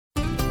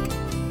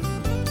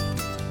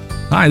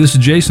Hi, this is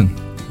Jason.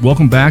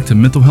 Welcome back to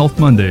Mental Health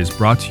Mondays,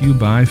 brought to you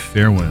by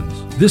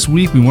Fairwinds. This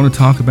week, we want to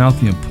talk about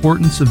the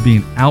importance of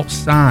being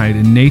outside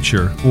in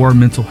nature for our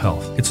mental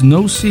health. It's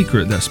no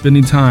secret that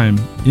spending time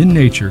in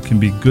nature can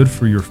be good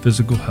for your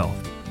physical health.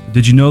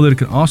 Did you know that it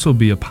can also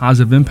be a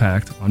positive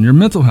impact on your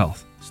mental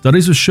health?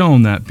 Studies have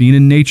shown that being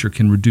in nature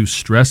can reduce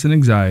stress and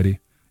anxiety,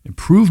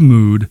 improve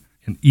mood,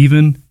 and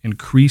even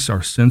increase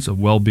our sense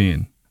of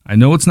well-being. I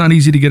know it's not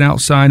easy to get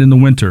outside in the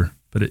winter,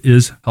 but it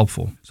is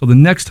helpful. So the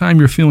next time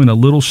you're feeling a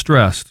little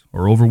stressed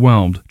or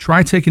overwhelmed,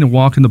 try taking a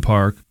walk in the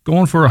park,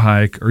 going for a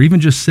hike, or even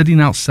just sitting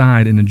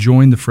outside and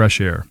enjoying the fresh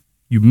air.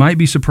 You might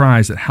be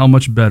surprised at how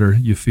much better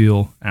you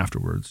feel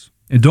afterwards.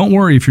 And don't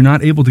worry if you're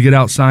not able to get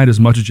outside as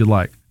much as you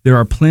like. There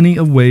are plenty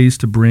of ways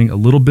to bring a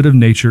little bit of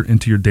nature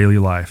into your daily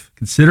life.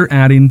 Consider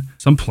adding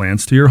some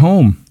plants to your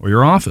home or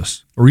your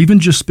office, or even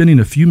just spending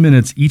a few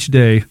minutes each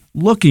day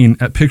looking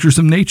at pictures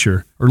of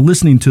nature or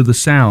listening to the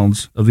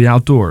sounds of the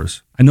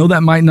outdoors. I know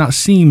that might not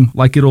seem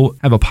like it'll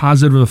have a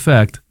positive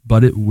effect,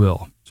 but it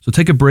will. So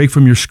take a break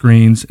from your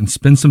screens and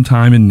spend some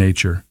time in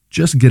nature.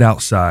 Just get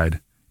outside.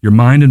 Your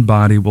mind and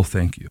body will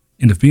thank you.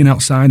 And if being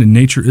outside in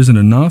nature isn't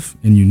enough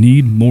and you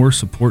need more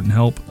support and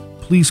help,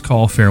 please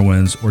call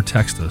Fairwinds or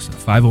text us at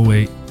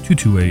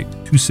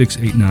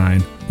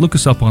 508-228-2689. Look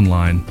us up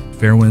online,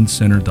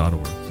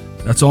 fairwindcenter.org.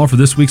 That's all for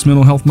this week's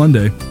Mental Health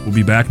Monday. We'll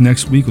be back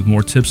next week with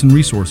more tips and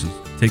resources.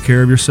 Take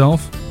care of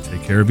yourself.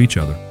 Take care of each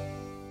other.